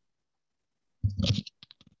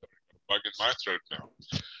 Bug in my throat now.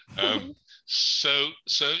 So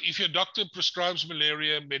if your doctor prescribes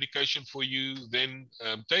malaria medication for you, then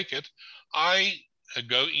take it. I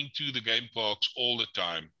go into the game parks all the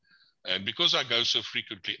time. And because I go so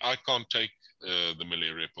frequently, I can't take the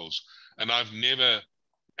malaria pills. And I've never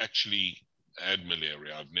actually had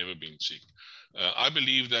malaria. I've never been sick. I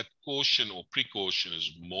believe that caution or precaution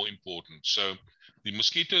is more important. So the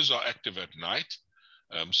mosquitoes are active at night.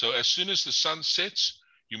 So as soon as the sun sets,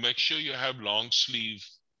 you make sure you have long sleeve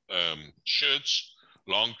shirts,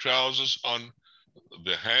 long trousers on,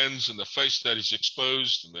 the hands and the face that is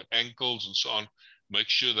exposed, and the ankles and so on. Make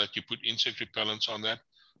sure that you put insect repellents on that.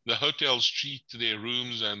 The hotels treat their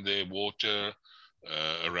rooms and their water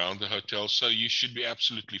around the hotel, so you should be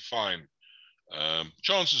absolutely fine.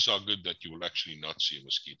 Chances are good that you will actually not see a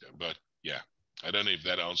mosquito, but yeah, I don't know if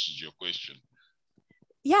that answers your question.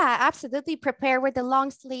 Yeah, absolutely. Prepare with the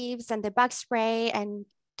long sleeves and the bug spray and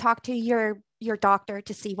talk to your doctor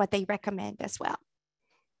to see what they recommend as well.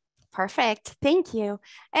 Perfect. Thank you.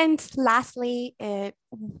 And lastly,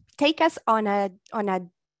 take us on a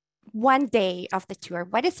one day of the tour.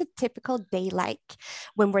 What is a typical day like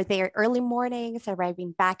when we're there early mornings,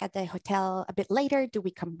 arriving back at the hotel a bit later? Do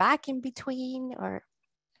we come back in between or?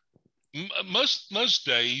 Most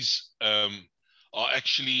days are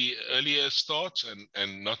actually earlier starts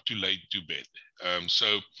and not too late to bed.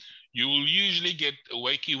 So you will usually get a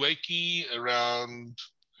wakey around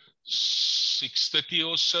 6:30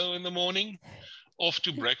 or so in the morning, off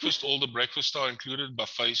to breakfast. All the breakfasts are included,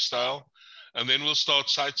 buffet style. And then we'll start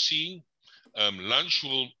sightseeing. Lunch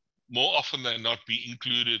will more often than not be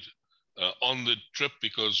included on the trip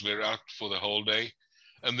because we're out for the whole day.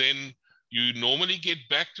 And then you normally get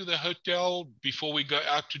back to the hotel before we go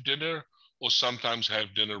out to dinner, or sometimes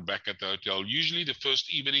have dinner back at the hotel. Usually the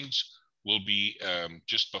first evenings will be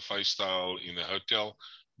just buffet style in the hotel,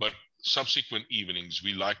 but subsequent evenings,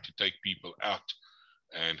 we like to take people out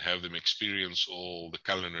and have them experience all the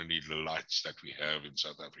culinary delights that we have in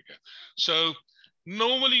South Africa. So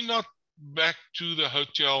normally not back to the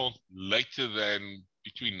hotel later than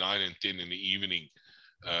between 9 and 10 in the evening.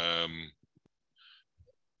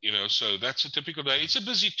 You know, so that's a typical day. It's a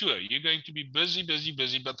busy tour. You're going to be busy,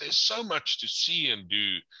 but there's so much to see and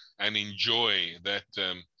do and enjoy that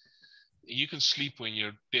you can sleep when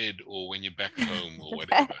you're dead or when you're back home or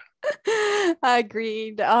whatever.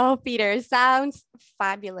 Agreed. Oh, Peter, sounds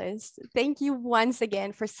fabulous. Thank you once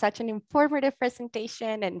again for such an informative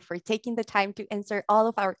presentation and for taking the time to answer all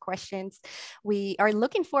of our questions. We are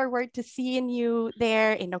looking forward to seeing you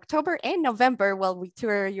there in October and November while we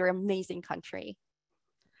tour your amazing country.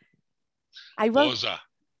 I will. Boza.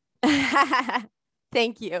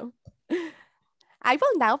 Thank you. I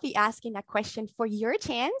will now be asking a question for your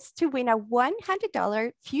chance to win a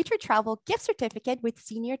 $100 future travel gift certificate with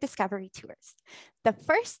Senior Discovery Tours. The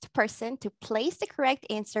first person to place the correct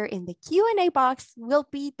answer in the Q&A box will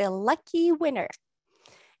be the lucky winner.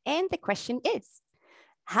 And the question is,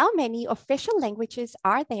 how many official languages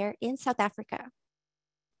are there in South Africa?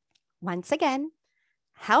 Once again,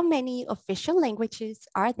 how many official languages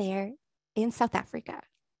are there in South Africa?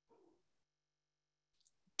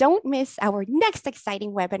 Don't miss our next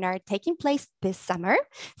exciting webinar taking place this summer,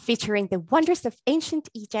 featuring the wonders of ancient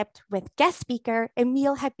Egypt with guest speaker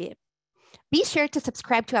Emil Habib. Be sure to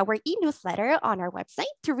subscribe to our e-newsletter on our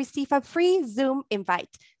website to receive a free Zoom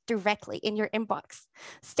invite directly in your inbox.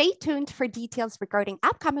 Stay tuned for details regarding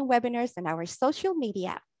upcoming webinars on our social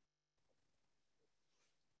media.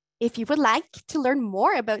 If you would like to learn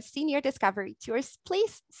more about Senior Discovery Tours,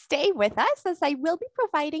 please stay with us as I will be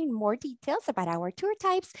providing more details about our tour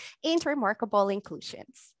types and remarkable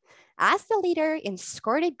inclusions. As the leader in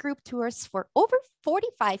escorted group tours for over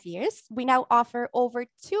 45 years, we now offer over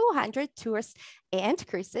 200 tours and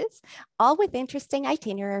cruises, all with interesting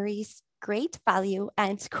itineraries, great value,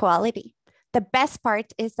 and quality. The best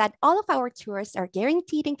part is that all of our tours are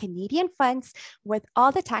guaranteed in Canadian funds with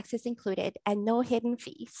all the taxes included and no hidden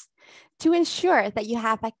fees. To ensure that you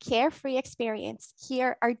have a carefree experience,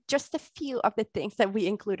 here are just a few of the things that we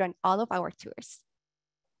include on all of our tours.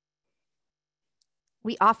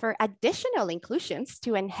 We offer additional inclusions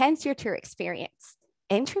to enhance your tour experience.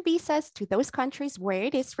 Entry visas to those countries where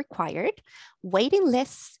it is required, waiting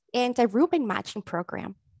lists, and a room and matching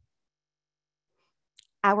program.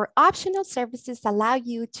 Our optional services allow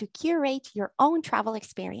you to curate your own travel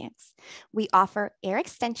experience. We offer air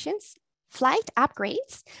extensions, flight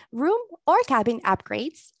upgrades, room or cabin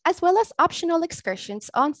upgrades, as well as optional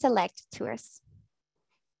excursions on select tours.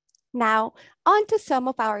 Now, on to some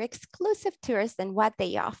of our exclusive tours and what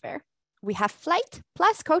they offer. We have flight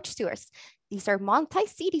plus coach tours. These are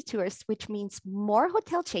multi-city tours, which means more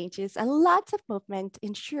hotel changes and lots of movement,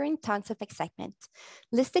 ensuring tons of excitement.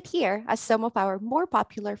 Listed here are some of our more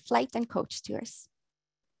popular flight and coach tours.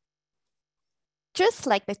 Just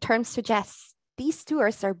like the term suggests, these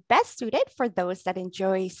tours are best suited for those that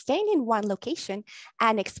enjoy staying in one location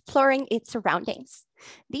and exploring its surroundings.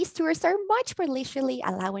 These tours are much more leisurely,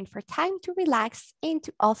 allowing for time to relax and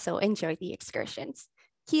to also enjoy the excursions.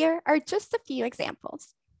 Here are just a few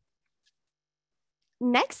examples.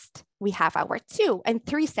 Next, we have our 2 and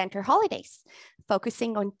 3 center holidays.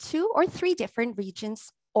 Focusing on 2 or 3 different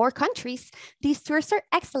regions or countries, these tours are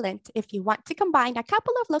excellent if you want to combine a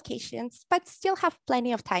couple of locations, but still have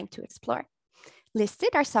plenty of time to explore. Listed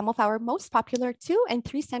are some of our most popular 2 and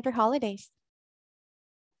 3 center holidays.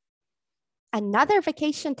 Another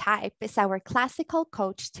vacation type is our classical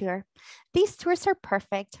coach tour. These tours are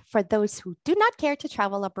perfect for those who do not care to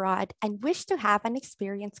travel abroad and wish to have an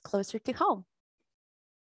experience closer to home.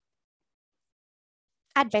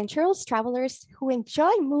 Adventurous travelers who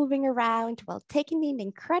enjoy moving around while taking in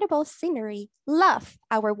incredible scenery love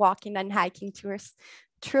our walking and hiking tours.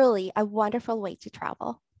 Truly a wonderful way to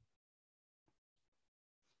travel.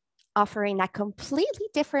 Offering a completely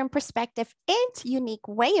different perspective and unique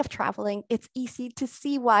way of traveling, it's easy to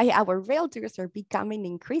see why our rail tours are becoming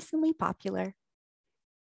increasingly popular.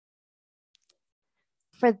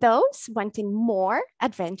 For those wanting more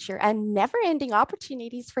adventure and never-ending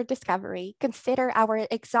opportunities for discovery, consider our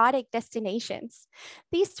exotic destinations.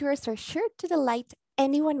 These tours are sure to delight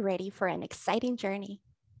anyone ready for an exciting journey.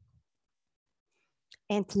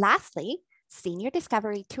 And lastly, Senior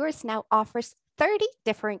Discovery Tours now offers 30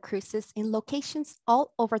 different cruises in locations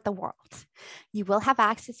all over the world. You will have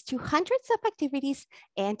access to hundreds of activities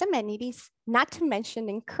and amenities, not to mention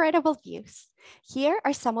incredible views. Here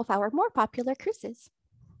are some of our more popular cruises.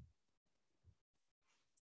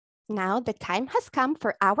 Now the time has come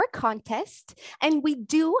for our contest, and we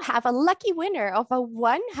do have a lucky winner of a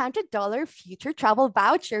 $100 future travel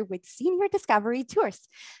voucher with Senior Discovery Tours.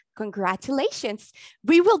 Congratulations.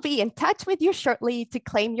 We will be in touch with you shortly to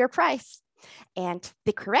claim your prize. And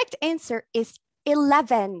the correct answer is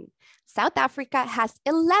 11. South Africa has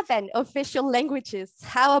 11 official languages.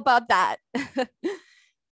 How about that?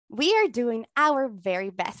 We are doing our very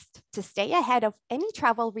best to stay ahead of any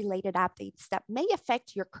travel-related updates that may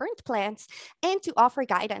affect your current plans and to offer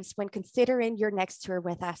guidance when considering your next tour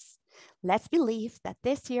with us. Let's believe that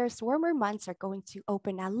this year's warmer months are going to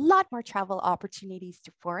open a lot more travel opportunities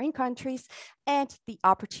to foreign countries and the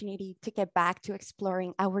opportunity to get back to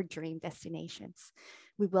exploring our dream destinations.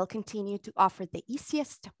 We will continue to offer the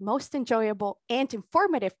easiest, most enjoyable, and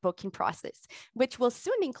informative booking process, which will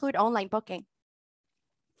soon include online booking.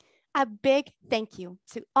 A big thank you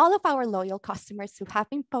to all of our loyal customers who have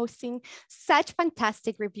been posting such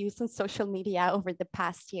fantastic reviews on social media over the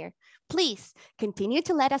past year. Please continue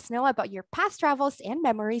to let us know about your past travels and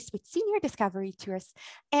memories with Senior Discovery Tours.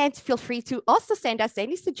 And feel free to also send us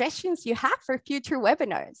any suggestions you have for future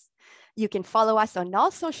webinars. You can follow us on all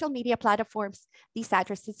social media platforms. These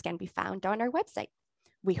addresses can be found on our website.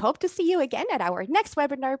 We hope to see you again at our next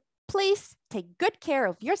webinar. Please take good care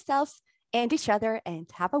of yourselves and each other and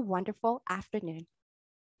have a wonderful afternoon.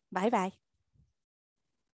 Bye-bye.